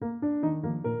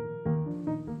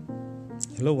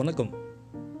Hello வணக்கம்.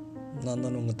 நான்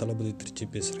தான் உங்கள் தளபதி திருச்சி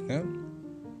பேசுகிறேங்க.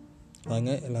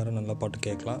 வாங்க எல்லோரும் நல்லா பாட்டு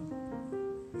கேட்கலாம்.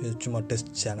 இது சும்மா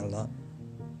டெஸ்ட் சேனல் தான்.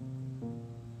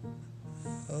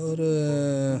 ஒரு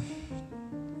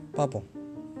பார்ப்போம்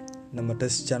நம்ம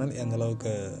டெஸ்ட் சேனல் எந்த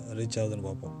அளவுக்கு ரீச் ஆகுதுன்னு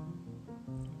பார்ப்போம்.